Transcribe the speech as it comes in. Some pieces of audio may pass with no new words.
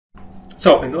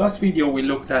So in the last video we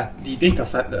looked at the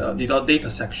data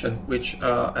section, which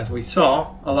as we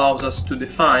saw allows us to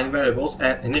define variables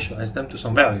and initialize them to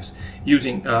some values,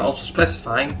 using also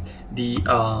specifying the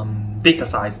data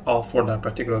size for that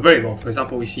particular variable. For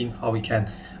example, we've seen how we can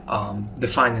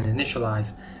define and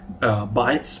initialize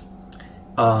bytes,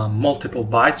 multiple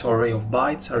bytes or array of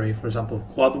bytes, array for example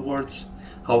quad words,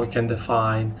 how we can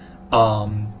define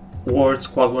words,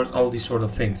 quad words, all these sort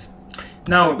of things.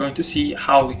 Now we're going to see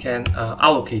how we can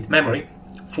allocate memory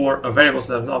for variables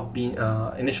that have not been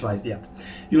initialized yet,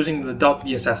 using the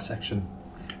 .bss section.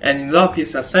 And in the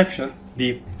 .bss section,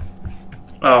 the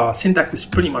syntax is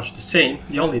pretty much the same.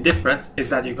 The only difference is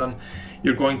that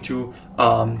you're going to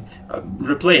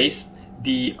replace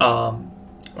the,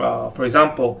 for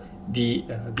example, the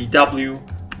w,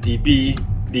 db,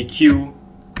 dq,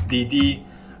 dd,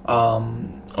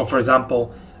 or for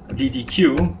example,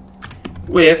 ddq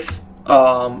with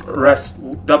res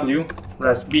w,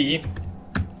 res b,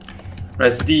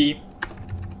 res d,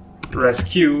 res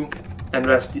q, and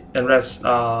res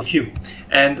q.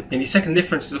 And in the second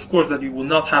difference is of course that you will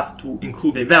not have to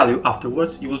include a value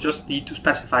afterwards. You will just need to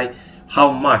specify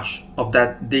how much of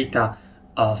that data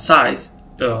size,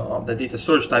 of the data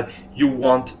storage type, you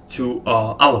want to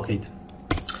allocate.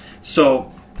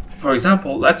 So, for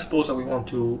example, let's suppose that we want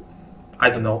to,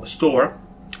 I don't know, store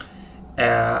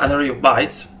an array of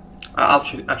bytes.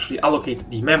 Actually allocate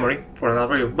the memory for an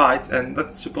array of bytes, and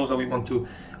let's suppose that we want to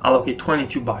allocate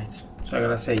 22 bytes. So I'm going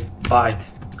to say byte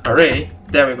array,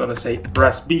 then we're going to say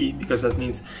res b, because that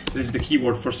means this is the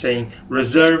keyword for saying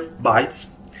reserve bytes.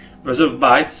 Reserve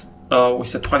bytes, we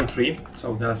said 23,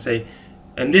 so we're going to say,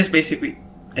 and this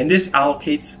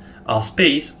allocates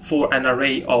space for an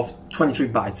array of 23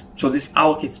 bytes. So this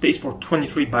allocates space for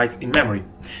 23 bytes in memory.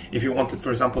 If you wanted, for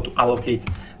example, to allocate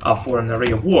for an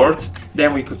array of words,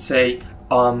 then we could say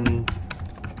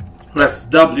res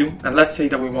w, and let's say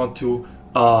that we want to,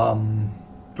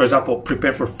 for example,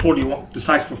 prepare for 41, the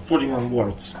size for 41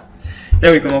 words.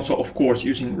 Then we can also, of course,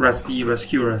 using res d, res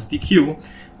q, res dq,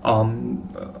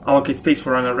 allocate space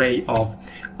for an array of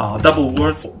double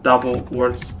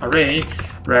words array,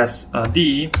 res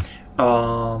d,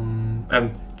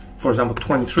 and for example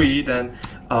 23, then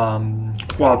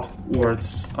quad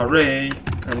words array,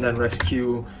 and then res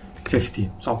q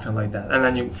 50, something like that. And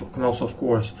then you can also, of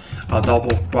course,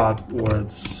 double quad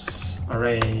words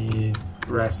array,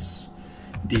 res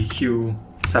dq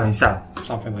 77,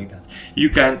 something like that. You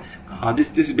can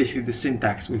this is basically the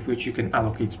syntax with which you can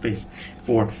allocate space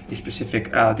for a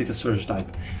specific data storage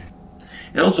type.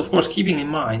 And also, of course, keeping in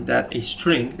mind that a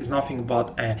string is nothing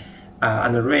but an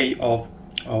array of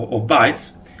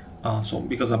bytes. So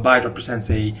because a byte represents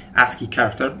a ASCII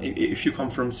character, if you come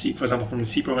from C, for example, from the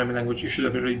C programming language, you should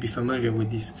already be familiar with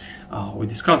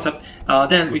this concept.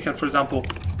 Then we can, for example,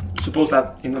 suppose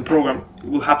that in a program it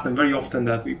will happen very often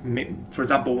that we may, for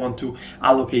example, want to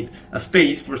allocate a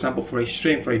space, for example, for a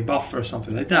string, for a buffer, or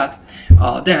something like that.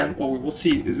 Then what we will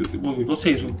say is we'll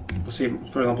say,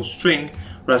 for example, string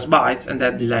res bytes, and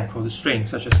then the length of the string,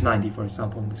 such as 90, for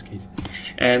example, in this case.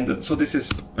 And so this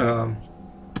is.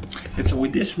 And so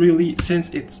with this, really, since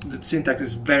the syntax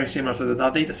is very similar to the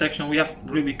 .data section, we have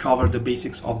really covered the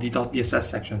basics of the .bss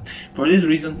section. For this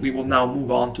reason, we will now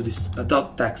move on to this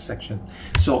 .text section.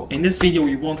 So in this video,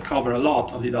 we won't cover a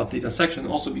lot of the .data section,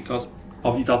 also because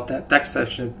of the .text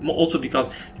section, also because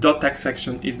the .text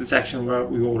section is the section where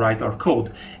we will write our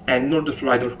code. And in order to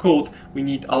write our code, we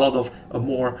need a lot of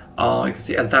more, you can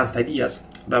say, advanced ideas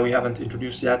that we haven't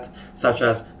introduced yet, such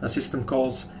as system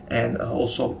calls and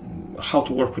also how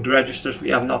to work with registers. We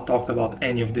have not talked about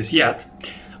any of this yet,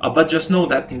 but just know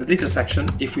that in the data section,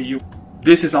 if we use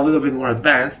this is a little bit more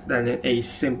advanced than a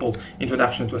simple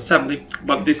introduction to assembly,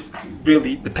 but this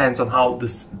really depends on how the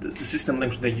system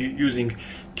language that you're using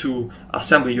to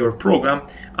assemble your program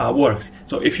works.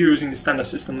 So if you're using the standard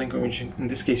system language, in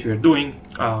this case we're doing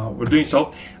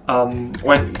so,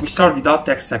 when we start the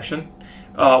 .text section,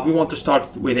 we want to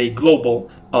start with a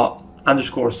global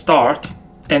underscore start,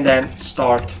 and then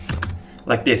start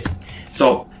like this.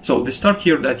 So the start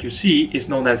here that you see is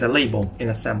known as a label in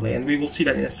assembly, and we will see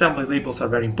that in assembly labels are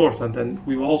very important, and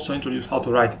we will also introduce how to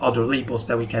write other labels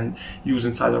that we can use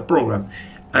inside our program.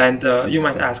 And you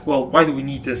might ask, well, why do we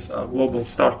need this global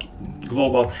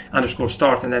underscore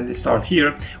start and then this start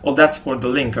here? Well, that's for the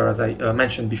linker, as I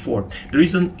mentioned before.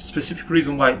 The specific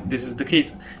reason why this is the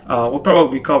case will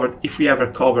probably be covered if we ever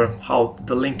cover how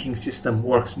the linking system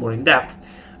works more in depth.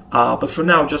 But for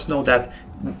now, just know that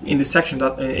in the section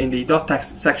in the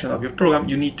 .text section of your program,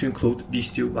 you need to include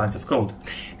these two lines of code.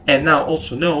 And now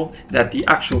also know that the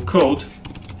actual code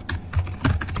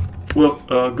will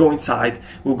go inside,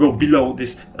 will go below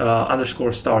this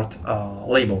underscore start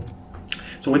label.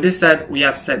 So with this said, we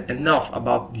have said enough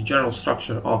about the general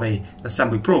structure of an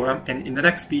assembly program, and in the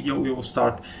next video we will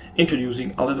start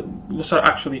introducing we'll start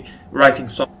actually writing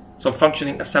some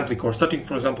functioning assembly code, starting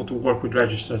for example to work with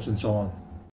registers and so on.